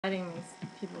letting these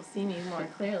people see me more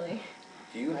clearly.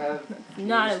 Do you have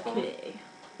Not Ian's okay. phone?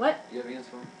 What? Do you have Ian's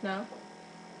phone? No.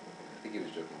 I think he was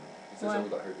joking. He said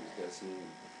something about herpes. He has seen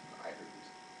eye herpes.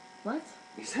 What?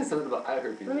 He said something about eye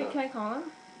herpes. Wait, can I call him?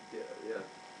 Yeah.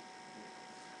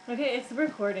 Okay, it's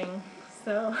recording,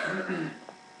 so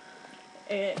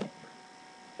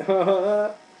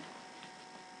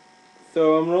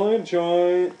So I'm rolling a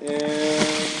joint,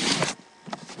 and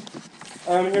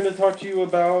I'm here to talk to you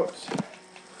about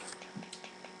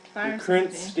fire the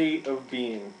current safety. state of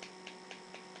being.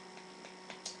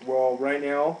 Well, right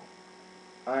now,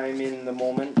 I'm in the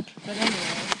moment But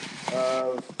anyway.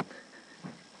 of,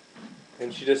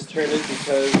 and she just turned it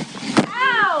because she's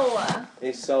Ow!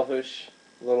 a selfish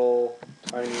little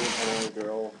tiny Emily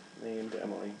girl named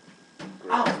Emily.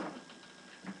 Ow!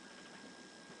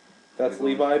 That's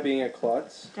Levi being a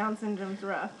klutz. Down syndrome's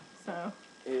rough, so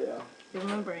Yeah. give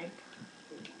him a break.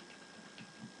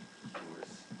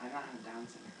 I don't have Down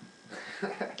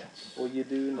syndrome. Well, you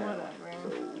do now. Whatever.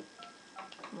 So.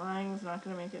 Lying's not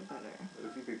gonna make it better.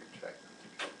 What if you could contract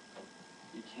them?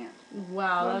 You can't.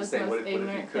 Wow, No, that was the most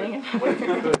ignorant thing I've What if you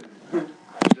ever heard. could?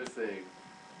 I'm just saying.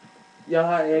 Yeah,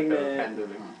 No ignorant.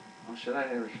 pandemic. Oh, should I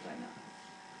or should I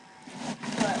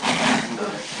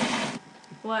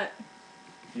What? What?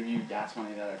 give you gas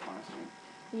money that I promised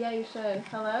you? Yeah, you should.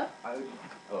 Hello?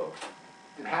 Oh.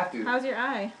 You have to. How's your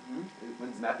eye? Hmm?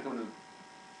 When's Matthew going to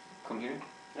come here?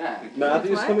 Yeah.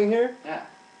 Matthew's What? coming here? Yeah.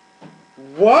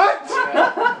 What?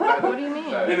 What do you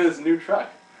mean? In his new truck.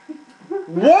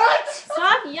 What?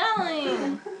 Stop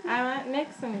yelling! I'm at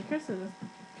Nick's and Chris's.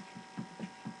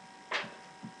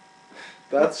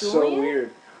 That's so Julian?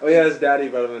 weird. Oh yeah, his daddy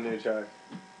bought him a new truck.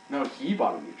 No, he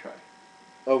bought a new truck.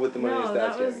 Oh, with the money his No,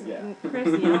 dad's that was getting. Yeah.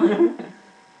 Chris yelling.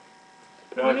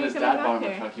 No, When if are his you dad coming bought back him a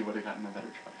here? truck, he would have gotten a better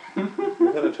truck.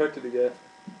 What kind of truck did he get?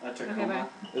 That's a Okay, Tacoma.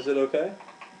 bye. Is it okay?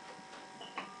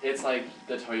 It's like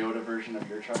the Toyota version of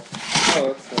your truck.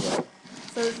 Oh, that's not bad.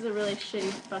 So this is a really shitty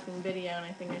fucking video and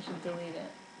I think I should delete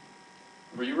it.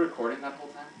 Were you recording that whole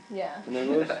time? Yeah. And then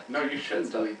Lewis? No, you should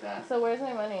delete that. So where's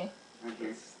my money? Right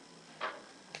here.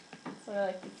 That's what I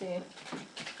like to see.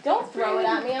 Don't throw it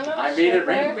at me, I'm not a I made it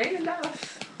stripper. rain in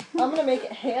Dallas. I'm gonna make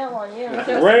it hail on you. Throw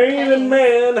some Raining pennies.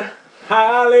 man,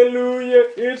 hallelujah,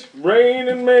 it's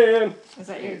raining man. Is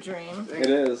that your dream? It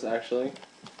is, actually.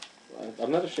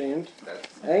 I'm not ashamed. That's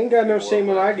I ain't got no shame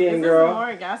in my This game, is girl.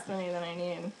 more gas money than I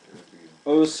need.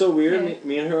 Oh, it was so weird. Okay.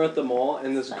 Me and her were at the mall,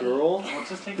 and this girl Let's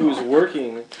just take who was it off.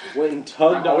 working went and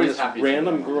tugged I'm on always this happy to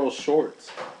random take it off. girl's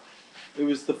shorts. It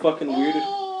was the fucking weirdest.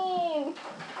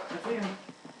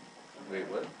 Wait,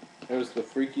 what? It was the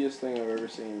freakiest thing I've ever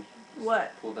seen.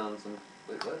 What? Pull down some.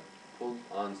 Wait, what? Pulled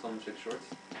on some chick's shorts?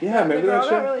 Yeah, The maybe girl that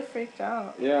got shit. really freaked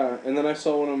out. Yeah, and then I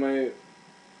saw one of my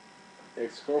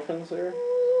ex-girlfriends there.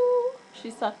 She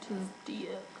sucked his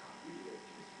dick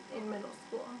in middle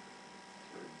school.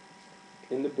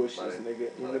 In the bushes,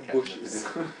 nigga. In the bushes.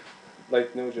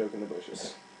 Like, no joke, in the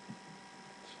bushes.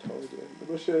 She totally did. In the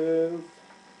bushes.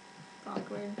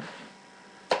 Awkward.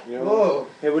 You know? Whoa!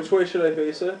 Hey, which way should I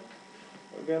face it?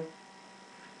 Again?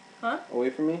 Huh? Away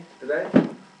from me? Did I?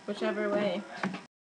 Whichever way.